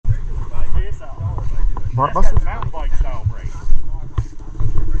Smart That's got Buster? the mountain bike style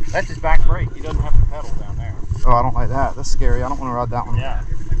brake. That's his back brake. He doesn't have to pedal down there. Oh, I don't like that. That's scary. I don't want to ride that one. Yeah.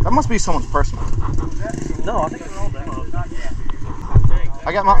 That must be someone's personal. No, I think they're all demos.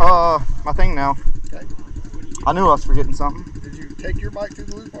 I got my thing now. Okay. I knew I was forgetting something. Did you take your bike through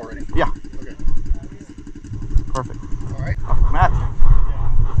the loop already? Yeah. Okay. Perfect. All right. Oh, Matt.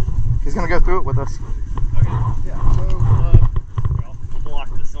 He's gonna go through it with us. Okay. Yeah. So, Well, we'll block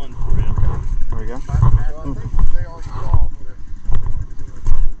the sun for you. There we go. so I think they already saw what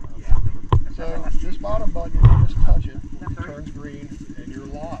it. So this bottom button, you just touch it, it turns green, and you're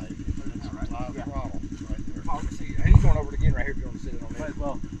live. It's live throttle right there. Oh, let's see. He's going over it again right here if you want to sit it on there.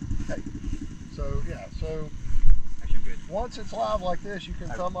 Well, Okay. So yeah. So Actually, I'm good. once it's live like this, you can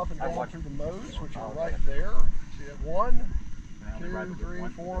thumb up and down through the modes, which are right there. See it? 1, 2, 3,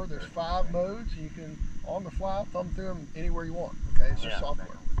 4. There's 5 modes. You can, on the fly, thumb through them anywhere you want. Okay, it's just software.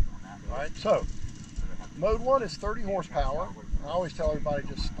 All right. So, mode 1 is 30 horsepower. I always tell everybody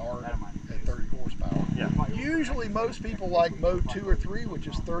just start at 30 horsepower. yeah. Usually, most people like mode 2 or 3, which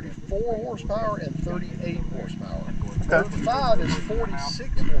is 34 horsepower and 38 horsepower. Mode 5 is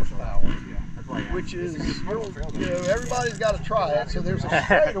 46 horsepower, which is, you know, everybody's got to try it. So there's a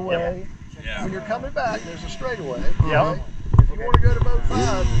straightaway. When you're coming back, there's a straightaway. Yeah. Right? If you want to go to mode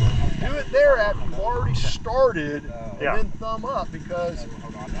 5, do it there after you've already started, and then thumb up, because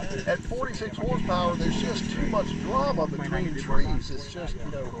at 46 horsepower, there's just too much drama between trees. It's just,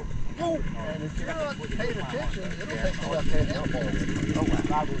 you know, boom. And if you're not paying attention, it'll take you left hand out.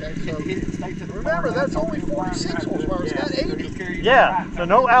 Okay, so remember, that's only 46 horsepower. It's got 80. Yeah, so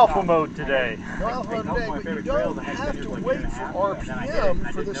no alpha mode today. No alpha mode today, but you don't have to wait for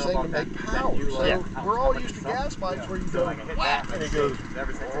RPM for this thing to make power. So we're all used to gas bikes where you go whack and it goes,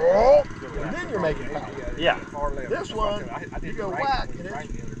 oh, and then you're making power. Yeah. This one, you go whack and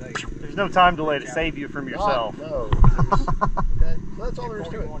it's There's no time delay to save you from yourself. no. Okay, so that's all there is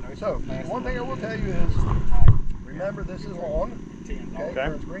to it. So one thing I will tell you is, remember this is on. Okay,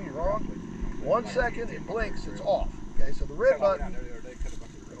 turns green, you're on. 1 second, it blinks, it's off. Okay, so the red button,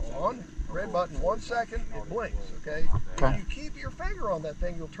 on. Red button, 1 second, it blinks. Okay. If you keep your finger on that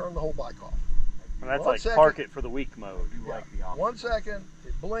thing, you'll turn the whole bike off. And that's 1 like second. park it for the weak mode. Yeah. 1 second,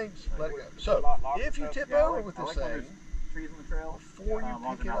 it blinks, let it go. So if you tip over with this thing, before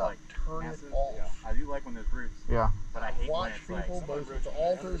you pick it up, turn it off. I do like when there's roots. Yeah. But I hate Watch people, both with the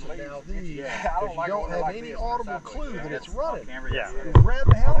Altas and now these, if you don't have any audible clue that it's running, Yeah. you grab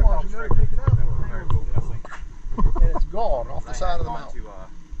the handlebars and go to pick it up, and it's gone off the side of the mountain.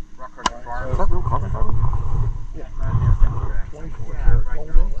 Is that real carbon fiber? Yeah. 24 karat gold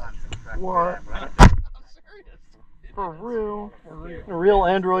inlet. What? I'm serious. For real? A real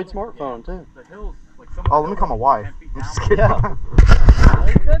Android smartphone too. Oh, let me call my wife. I'm just kidding. Yeah.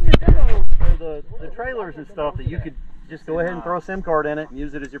 They said in the demo for the trailers and stuff that you could just go ahead and throw a SIM card in it and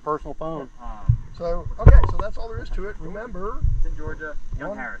use it as your personal phone. So, okay, so that's all there is to it. Remember, It's in Georgia.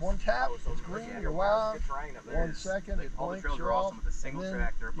 one tap, it's green, you're live. 1 second, it blinks, you're off. And then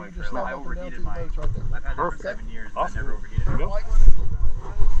you just thumb up and down through the modes right there. I've had that for 7 years. I never overheated it.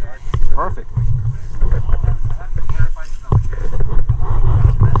 Perfect.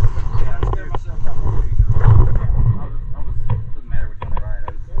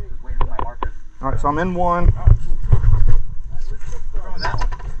 All right, so I'm in 1.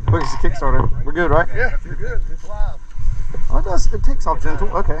 Look, it's a Kickstarter. We're good, right? Yeah, you're good. It's live. Oh, it does. It takes off gentle.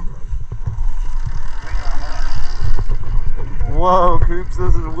 Okay. Whoa, Coops,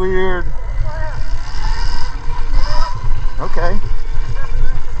 this is weird. Okay.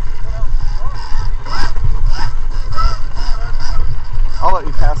 I'll let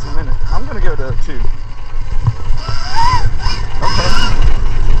you pass in a minute. I'm gonna go to 2. Okay.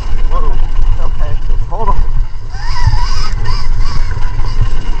 Whoa. Okay. Hold on.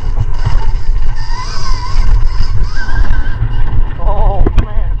 Oh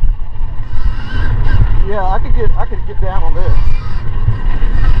man. Yeah, I could get down on this.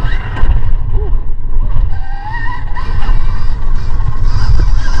 Whew.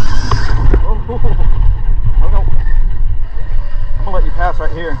 Oh no. I'm gonna let you pass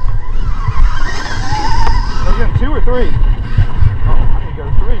right here. Are you going 2 or 3? Oh, I need to go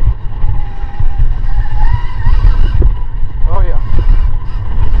to 3. Oh yeah.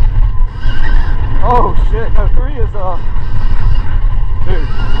 Oh shit, no, 3 is dude,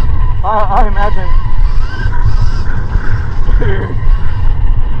 I imagine, dude.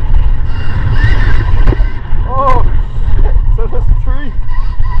 Oh shit, so that's a tree.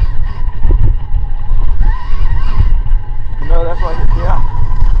 No, that's like, yeah.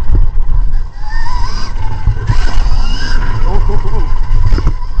 Ooh.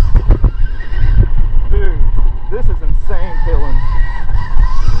 Dude.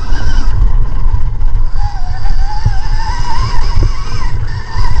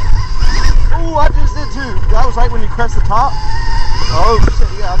 press the top? Oh shit,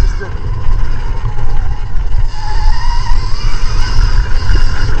 yeah, I just did.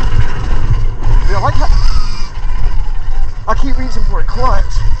 Dude, I like how I keep reaching for a clutch.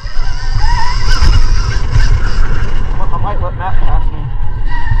 I might let Matt pass me.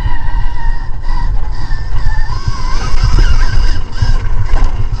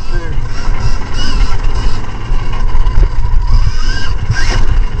 Dude.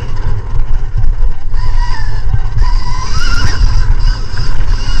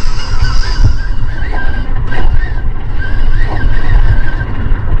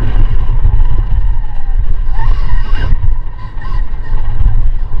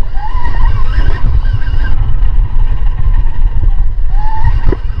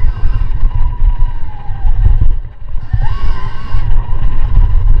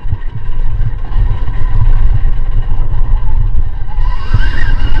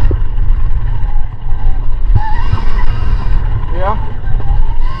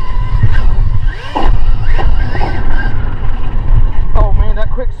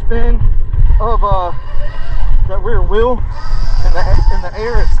 Spin of that rear wheel in the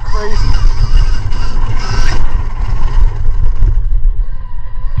air, it's crazy.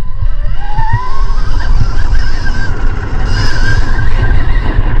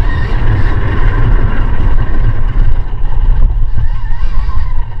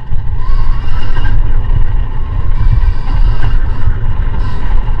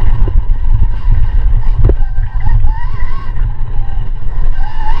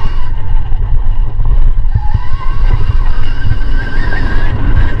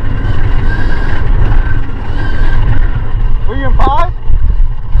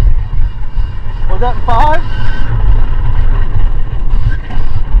 Was that in 5?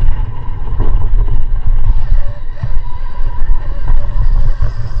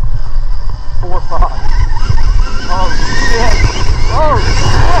 Four, 5. Oh shit! Oh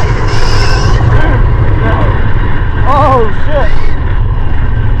shit! Dude, no. Oh shit!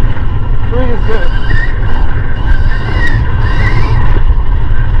 3 is good.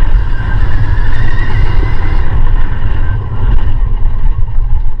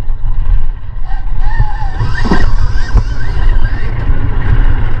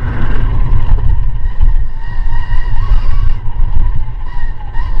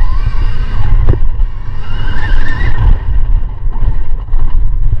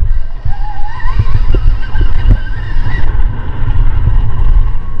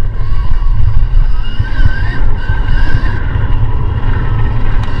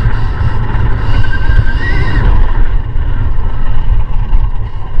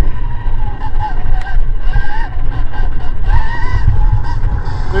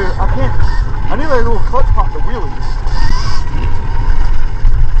 I knew they little clutch pop the wheelies.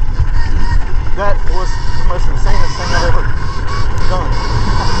 That was the most insanest thing I've ever done.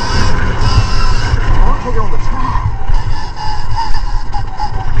 I want to take it on the track.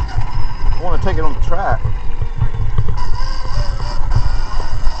 I want to take it on the track.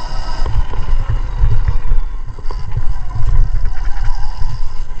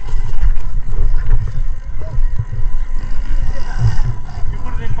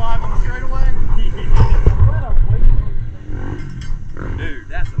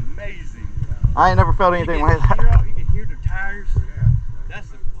 I ain't never felt anything like that.